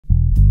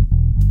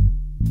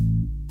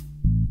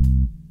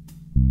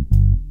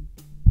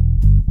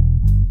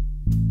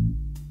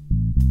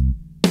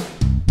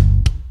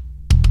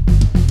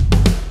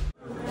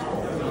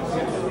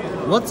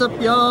What's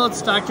up, y'all?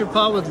 It's Dr.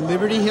 Paul with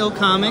Liberty Hill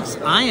Comics.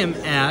 I am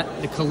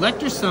at the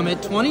Collector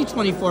Summit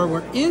 2024.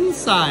 We're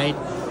inside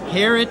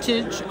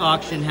Heritage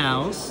Auction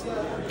House,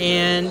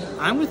 and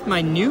I'm with my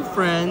new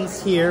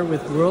friends here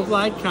with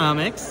Worldwide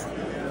Comics.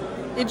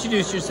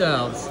 Introduce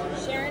yourselves.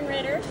 Sharon,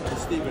 Ritter.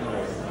 Stephen.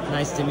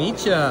 Nice to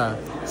meet ya.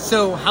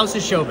 So, how's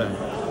the show been?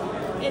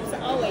 It's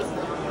always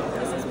fun.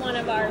 This is one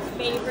of our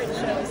favorite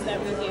shows that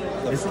we do.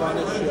 The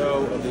funnest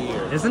show of the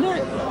year. Isn't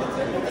it?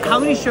 How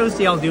many shows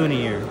do y'all do in a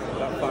year?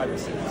 About 5 or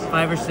 6.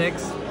 5 or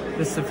 6?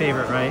 This is the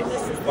favorite, right?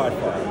 This is by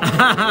far.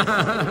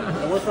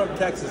 And we're from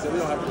Texas, so we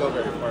don't have to go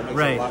very far. It makes it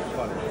a lot of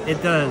fun.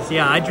 It does,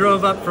 yeah. I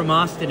drove up from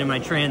Austin in my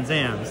Trans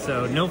Am,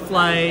 so no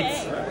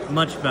flights,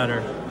 much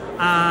better.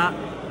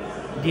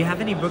 Do you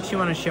have any books you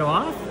want to show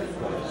off?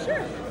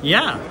 Sure.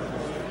 Yeah.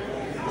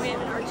 We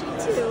have an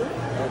RG2.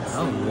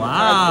 Oh,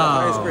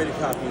 wow. The highest graded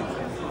copy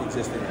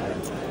existing.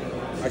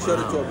 I showed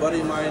it to a buddy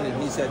of mine,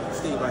 and he said,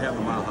 Steve, I have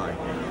a mile high.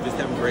 Just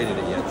haven't graded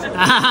it yet. So.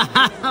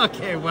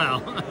 Okay, well.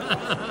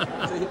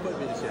 So he put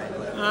me to shame.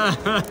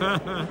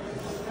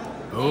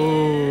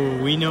 Oh,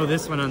 we know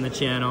this one on the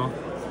channel.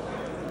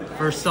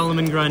 For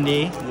Solomon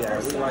Grundy.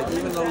 Yeah, we like,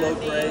 even though low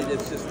grade,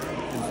 it's just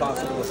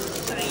impossible to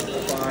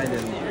find.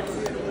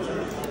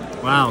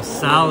 And wow,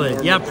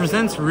 solid. Yeah,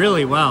 presents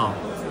really well.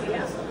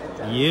 Yeah.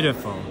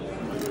 Beautiful.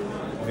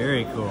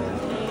 Very cool.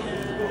 Of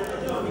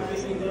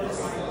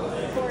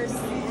course,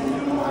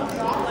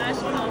 Flash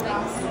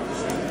Comics.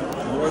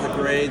 more the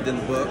grade than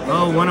the book.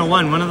 Oh,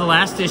 101, one of the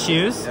last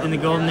issues in the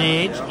Golden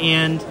Age,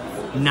 and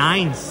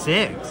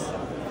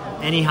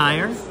 9.6. Any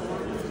higher?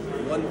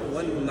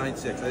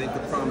 196. I think the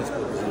Promise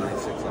book was a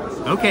 96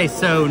 also. Okay,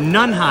 so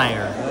none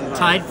higher.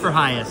 Tied for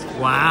highest.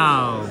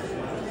 Wow.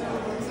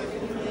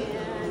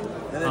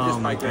 And then just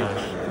high grade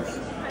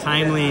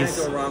Timelies.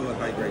 Can't go wrong with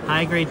high grade.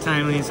 High grade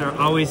timelies are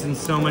always in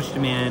so much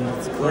demand.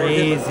 It's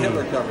crazy.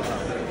 Hitler cover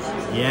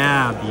timelies.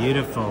 Yeah,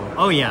 beautiful.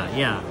 Oh yeah,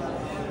 yeah.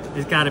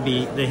 It's got to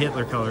be the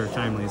Hitler color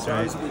timelies,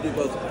 right? Obviously, we do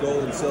both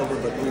gold and silver,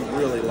 but we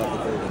really love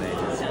the Golden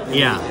Ages.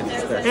 Yeah,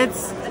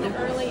 it's an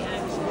early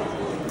action.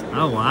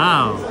 Oh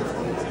wow,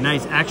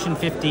 nice action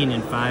 15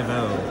 and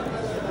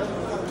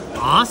 5.0.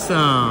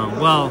 Awesome.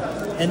 Well,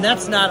 and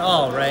that's not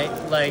all, right?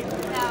 Like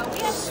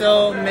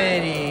so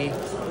many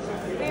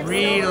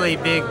really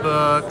big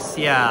books.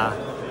 Yeah.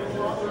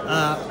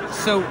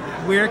 So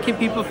where can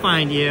people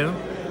find you?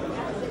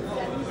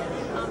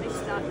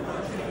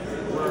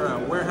 We're a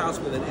warehouse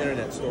with an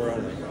internet store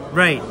only.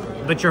 Right,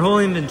 but your whole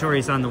inventory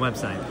is on the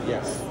website.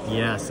 Yes.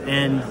 Yes,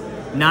 and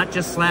not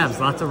just slabs,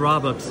 lots of raw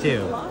books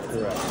too.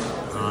 Correct.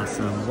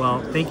 Awesome.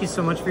 Well, thank you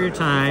so much for your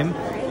time.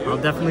 I'll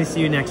definitely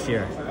see you next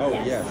year. Oh,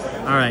 yes.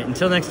 All right,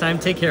 until next time,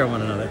 take care of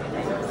one another.